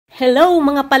Hello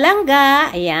mga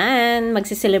palangga! Ayan,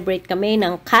 magsi-celebrate kami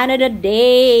ng Canada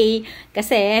Day.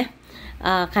 Kasi,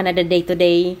 Canada Day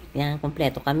today. Ayan,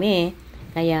 kompleto kami.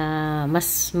 Kaya,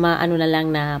 mas maano na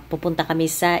lang na pupunta kami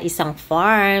sa isang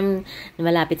farm na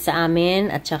malapit sa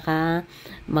amin. At saka,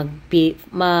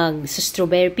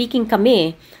 mag-strawberry picking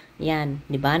kami. Ayan,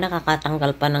 di ba?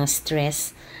 Nakakatanggal pa ng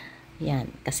stress.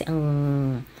 Ayan, kasi ang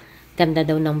ganda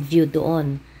daw ng view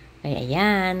doon. Kaya,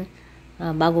 ayan.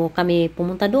 Bago kami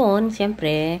pumunta doon,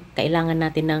 siyempre, kailangan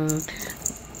natin ng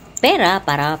pera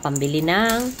para pambili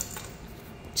ng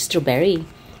strawberry.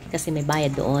 Kasi may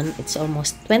bayad doon. It's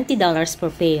almost $20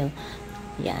 per pail.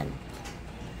 Yan.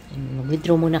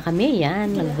 Mag-withdraw muna kami.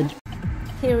 Yan.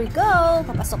 Here we go.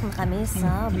 Papasok na kami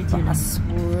sa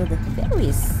Basswood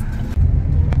Berries.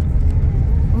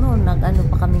 No, nag-ano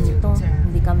pa kami nito.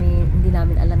 Hindi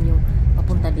namin alam yung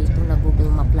papunta dito.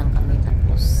 Nag-Google Map lang kami.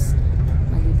 Tapos,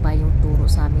 mali pa yung turo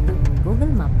sa amin ng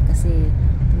Google Map kasi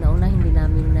una hindi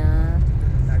namin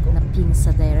na-pin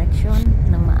sa direction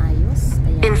ng maayos.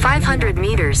 Kaya, in 500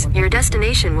 meters, your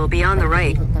destination will be on the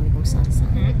right. Kami kung saan.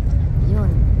 Yun,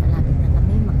 malapit na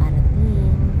kami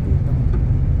makarating dito.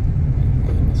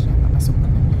 Ayun na siya, papasok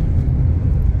na kami.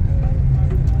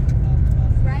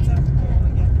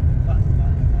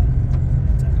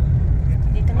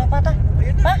 Dito na pata.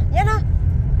 Pa, yan na.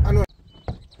 Ano?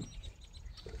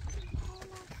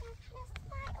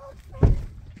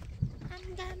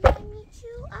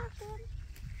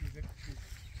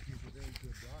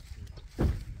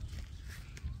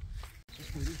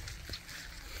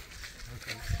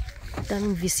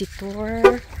 Daming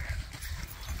visitor.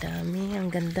 Dami,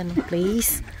 ang ganda ng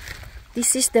place.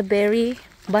 This is the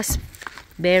Basswood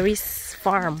Berries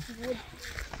Farm.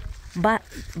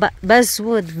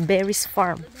 Basswood Berries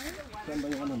Farm.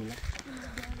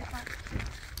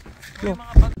 No.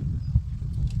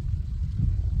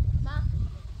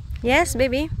 Yes,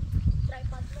 baby.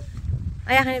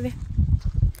 Ayan ka, baby.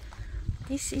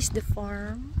 This is the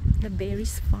farm, the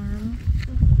berries farm.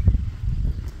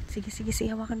 Sige,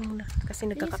 hawakan mo muna.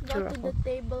 Kasi nagka-capture ako. Please go to the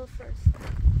table first.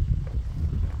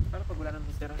 Paano pag wala nang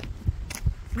natira?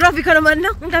 Grabe ka naman,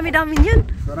 nak. Ang dami-dami niyan.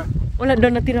 Wala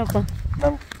daw natira pa.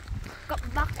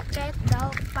 Bakit daw?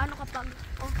 Paano kapag...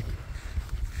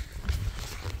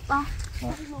 Oh.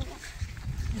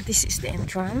 This is the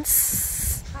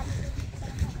entrance.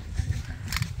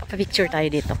 Pa-picture tayo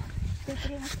dito.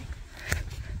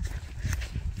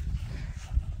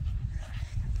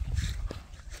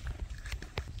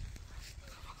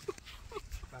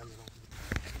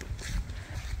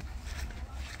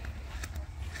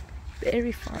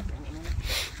 Berry farm.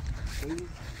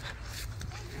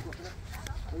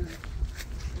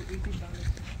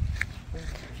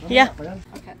 Yeah.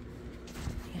 Okay.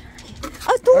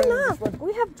 Oh, two na.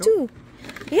 We have two.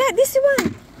 Yeah, this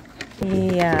one.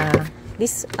 Yeah.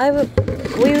 This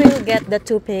we will get the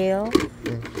 2 pail.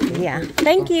 Yeah.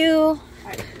 Thank you.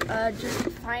 Just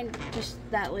find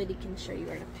that lady can show you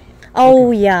where to pay.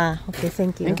 Oh yeah. Okay,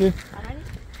 thank you. Thank you. Alrighty?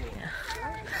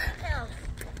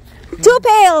 2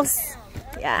 pails.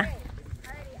 Yeah.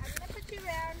 Alrighty, I'm gonna put you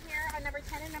around here on number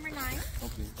 10 and number 9.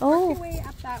 Okay. Oh. Work your way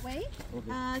up that way.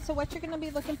 Okay. So what you're gonna be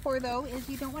looking for though is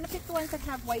you don't want to pick the ones that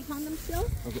have white on them still,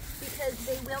 Okay. because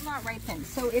they will not ripen.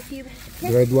 So if you pick,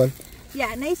 The red one?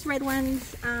 yeah, nice red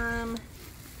ones.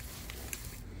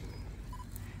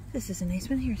 This is a nice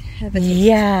one here. Have a taste.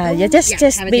 Yeah. Yeah. Just have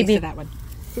a taste baby. of that one.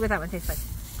 See what that one tastes like.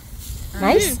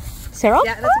 Nice. Syrup.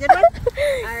 Yeah, that's a good one.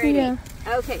 Alrighty. Yeah.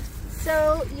 Okay.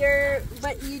 So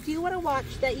but you do want to watch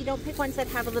that you don't pick ones that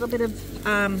have a little bit of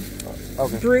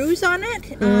bruise on it.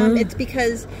 It's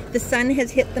because the sun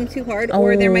has hit them too hard,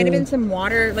 or there might have been some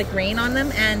water, like rain on them,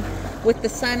 and with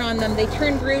the sun on them, they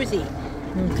turn bruisey.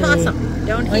 Okay. Toss them.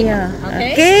 Don't Oh eat yeah. them.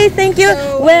 Okay. Okay. Thank you.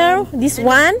 So, Well, this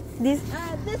one. This.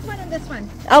 This one and this one.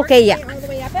 Okay. Work Yeah. all the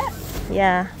way up it.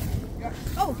 Yeah.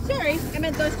 Oh, sorry. I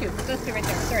meant those two. Those two right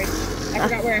there. Sorry. I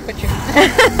forgot where I put you.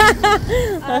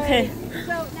 Okay.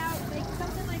 So now, like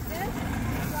something like this,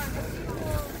 you've got a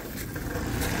beautiful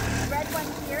red one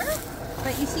here.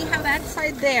 But you see how that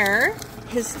side there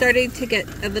has started to get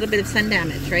a little bit of sun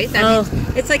damage, right? That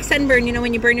means it's like sunburn, you know,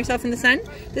 when you burn yourself in the sun.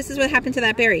 This is what happened to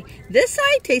that berry. This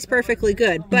side tastes perfectly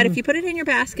good, but if you put it in your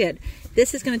basket,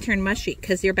 this is going to turn mushy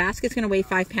because your basket's going to weigh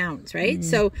 5 pounds, right?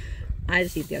 So I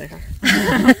just eat the other half.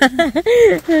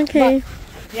 Okay.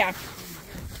 But, yeah,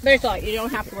 there's a lot you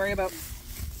don't have to worry about.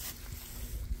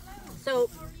 So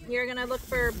you're gonna look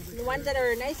for the ones that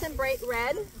are nice and bright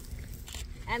red,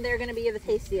 and they're gonna be the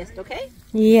tastiest. Okay.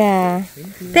 Yeah.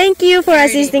 Thank you for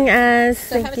assisting us.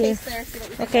 So have Thank a you. taste there. See what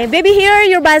you think. Okay, baby, here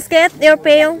your basket, your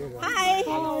pail. Hi.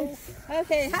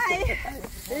 Okay. Hi.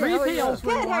 Three pails.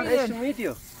 Good. How are you Nice to doing? meet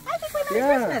you. I'm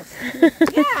Christmas.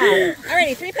 Yeah.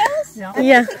 Alrighty, 3 pills? Yeah. I'm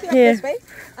Yeah, gonna take you up here. this way.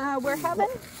 We're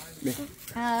having...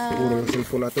 Puro ng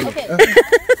cellphone natin. Okay. What's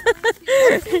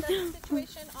the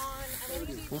situation on... I'm gonna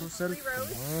give you these 3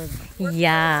 rows.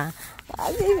 Yeah.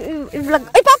 Vlog.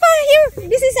 Ay, Papa, here.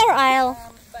 This is our aisle.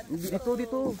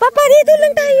 Dito. Papa, dito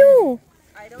lang tayo.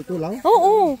 Ito lang?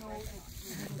 Oo.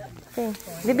 Okay.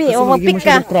 Baby, Kasi mag-pick magiging ka.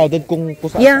 masyadong crowded kung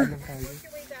saan. Yeah.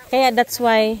 Kaya that's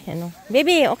why, ano.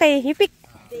 Baby, okay, you pick.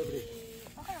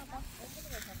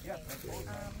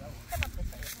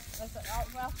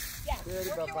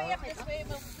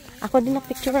 Ako din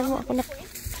na-picture mo. Ako na-picture.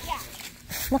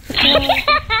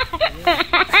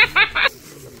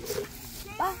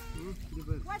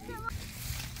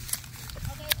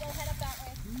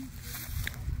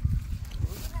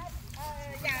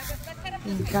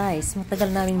 Guys,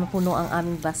 matagal namin mapuno ang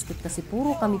aming basket kasi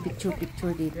puro kami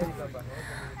picture-picture dito.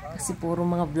 Kasi puro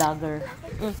mga vlogger.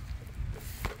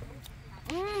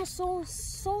 So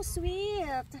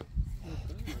sweet.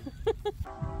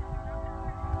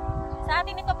 Sa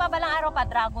atin ito pa balang araw pa,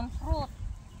 dragon fruit.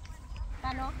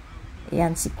 Ano?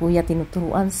 Yan, si Kuya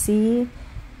tinuturuan si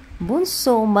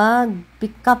Bunso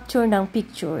mag-capture ng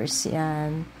pictures.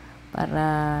 Yan. Para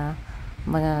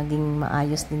maging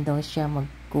maayos din daw siya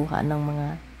magkuha ng mga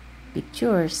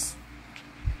pictures.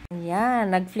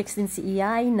 Ayan, nag-flex din si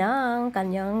Iyay ng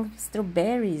kanyang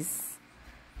strawberries.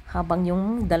 Habang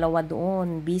yung dalawa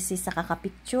doon, busy sa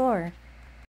kakapicture.